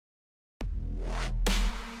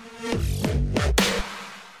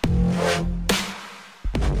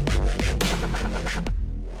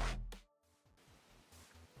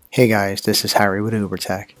Hey guys, this is Harry with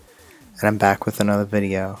UberTech, and I'm back with another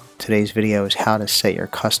video. Today's video is how to set your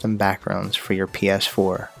custom backgrounds for your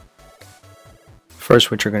PS4.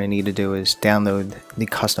 First, what you're going to need to do is download the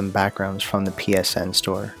custom backgrounds from the PSN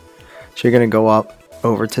store. So you're going to go up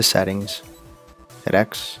over to Settings, hit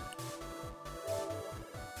X,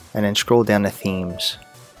 and then scroll down to Themes.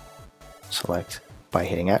 Select by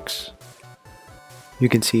hitting X. You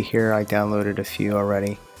can see here I downloaded a few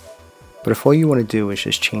already. But if all you want to do is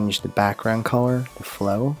just change the background color, the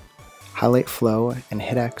flow, highlight flow and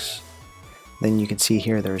hit X, then you can see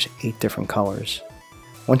here there's 8 different colors.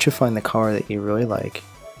 Once you find the color that you really like,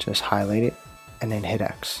 just highlight it and then hit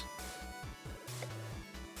X.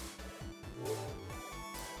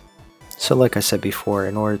 So like I said before,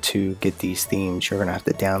 in order to get these themes, you're going to have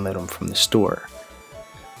to download them from the store.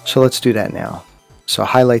 So let's do that now. So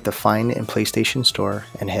highlight the Find in PlayStation Store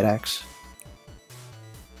and hit X.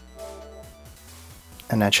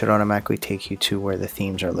 And that should automatically take you to where the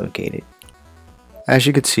themes are located. As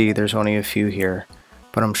you can see, there's only a few here,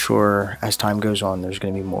 but I'm sure as time goes on there's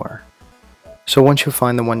going to be more. So once you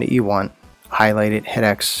find the one that you want, highlight it, hit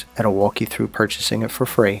X, it'll walk you through purchasing it for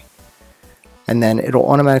free, and then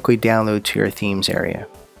it'll automatically download to your themes area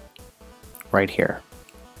right here.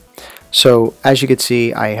 So as you can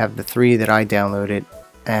see, I have the 3 that I downloaded,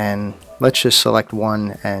 and let's just select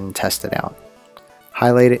one and test it out.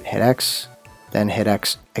 Highlight it, hit X, then hit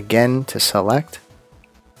X again to select.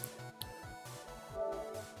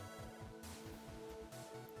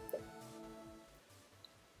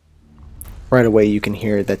 Right away you can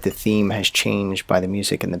hear that the theme has changed by the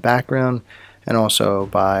music in the background, and also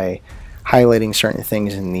by highlighting certain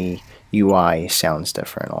things in the UI sounds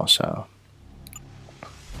different also.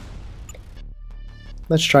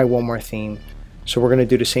 Let's try one more theme. So we're going to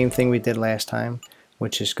do the same thing we did last time,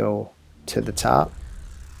 which is go to the top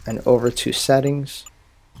and over to Settings,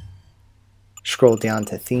 scroll down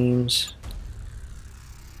to Themes,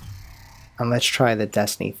 and let's try the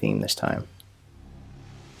Destiny theme this time.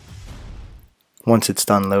 Once it's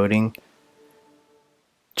done loading,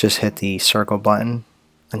 just hit the circle button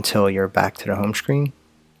until you're back to the home screen,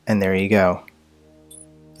 and there you go.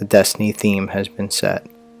 The Destiny theme has been set.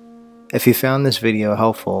 If you found this video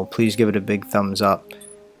helpful, please give it a big thumbs up,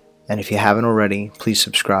 and if you haven't already, please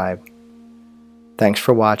subscribe. Thanks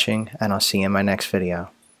for watching, and I'll see you in my next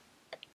video.